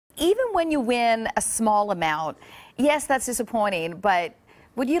even when you win a small amount, yes, that's disappointing, but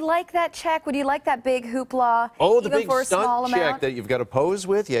would you like that check? Would you like that big hoopla? Oh, the even big for a small stunt check amount? that you've got to pose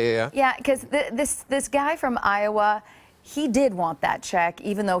with? Yeah. Yeah, because this guy from Iowa, he did want that check,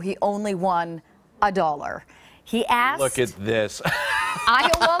 even though he only won $1. He asked, Look at this.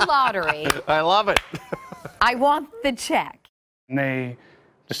 Iowa lottery, I love it. I want the check. And they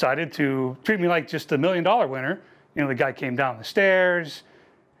decided to treat me like just a $1 million winner. You know, the guy came down the stairs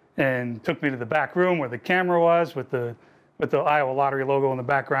and took me to the back room where the camera was with the Iowa lottery logo in the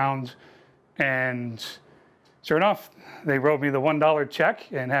background. And sure enough, they wrote me the $1 check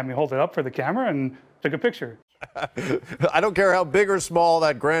and had me hold it up for the camera and took a picture. I don't care how big or small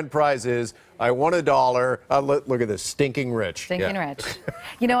that grand prize is. I won $1. Look at this, stinking rich. Stinking rich.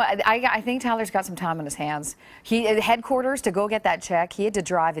 You know, I think Tyler's got some time on his hands. He at headquarters to go get that check. He had to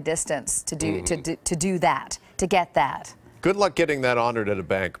drive a distance to do to get that. Good luck getting that honored at a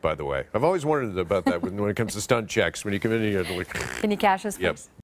bank, by the way. I've always wondered about that when it comes to stunt checks. When you come in here, Can you cash his? Yep.